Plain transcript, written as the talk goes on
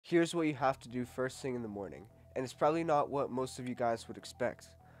Here's what you have to do first thing in the morning, and it's probably not what most of you guys would expect.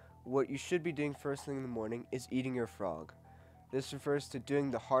 What you should be doing first thing in the morning is eating your frog. This refers to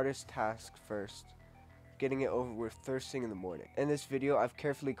doing the hardest task first, getting it over with first thing in the morning. In this video, I've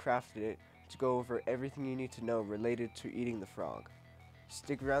carefully crafted it to go over everything you need to know related to eating the frog.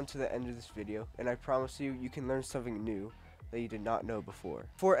 Stick around to the end of this video, and I promise you, you can learn something new that you did not know before.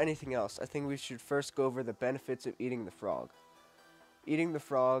 Before anything else, I think we should first go over the benefits of eating the frog. Eating the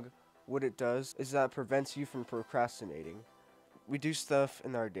frog, what it does is that it prevents you from procrastinating. We do stuff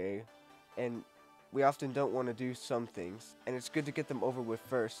in our day, and we often don't want to do some things, and it's good to get them over with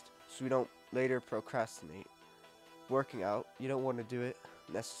first so we don't later procrastinate. Working out, you don't want to do it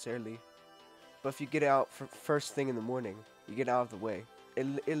necessarily, but if you get it out first thing in the morning, you get out of the way. It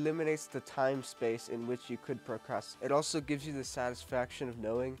eliminates the time space in which you could procrastinate. It also gives you the satisfaction of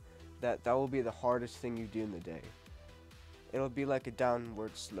knowing that that will be the hardest thing you do in the day. It'll be like a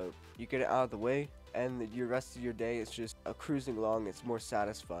downward slope. You get it out of the way, and the rest of your day is just cruising along. It's more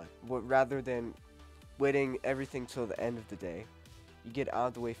satisfying. Rather than waiting everything till the end of the day, you get out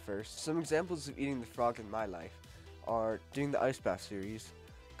of the way first. Some examples of eating the frog in my life are doing the ice bath series,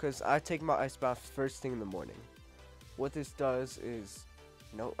 because I take my ice bath first thing in the morning. What this does is,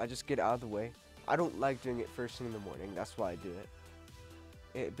 I just get out of the way. I don't like doing it first thing in the morning, that's why I do it.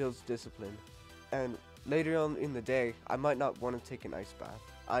 It builds discipline. And later on in the day, I might not want to take an ice bath.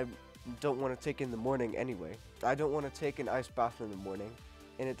 I don't want to take it in the morning anyway. I don't want to take an ice bath in the morning,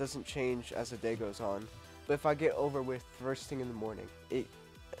 and it doesn't change as the day goes on. But if I get over with first thing in the morning, it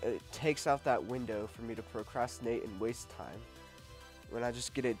takes out that window for me to procrastinate and waste time. When I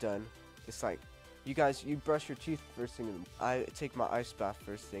just get it done, it's like, you guys, you brush your teeth first thing in the morning. I take my ice bath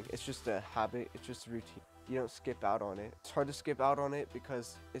first thing. It's just a habit, it's just a routine. You don't skip out on it. It's hard to skip out on it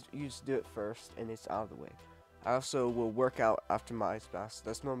because you just do it first and it's out of the way. I also will work out after my ice baths.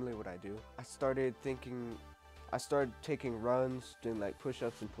 That's normally what I do. I started taking runs, doing like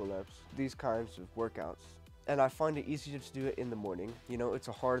push-ups and pull-ups, these kinds of workouts. And I find it easier to do it in the morning. It's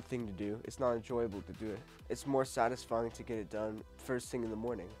a hard thing to do. It's not enjoyable to do it. It's more satisfying to get it done first thing in the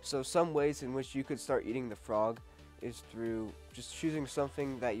morning. So some ways in which you could start eating the frog is through just choosing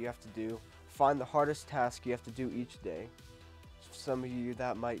something that you have to do. Find the hardest task you have to do each day. Some of you,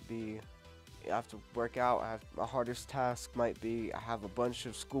 that might be, you have to work out. My hardest task might be I have a bunch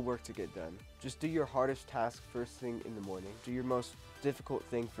of schoolwork to get done. Just do your hardest task first thing in the morning. Do your most difficult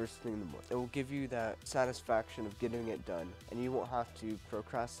thing first thing in the morning. It will give you that satisfaction of getting it done, and you won't have to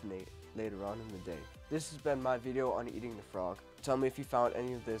procrastinate later on in the day. This has been my video on eating the frog. Tell me if you found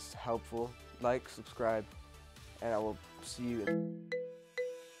any of this helpful. Like, subscribe, and I will see you in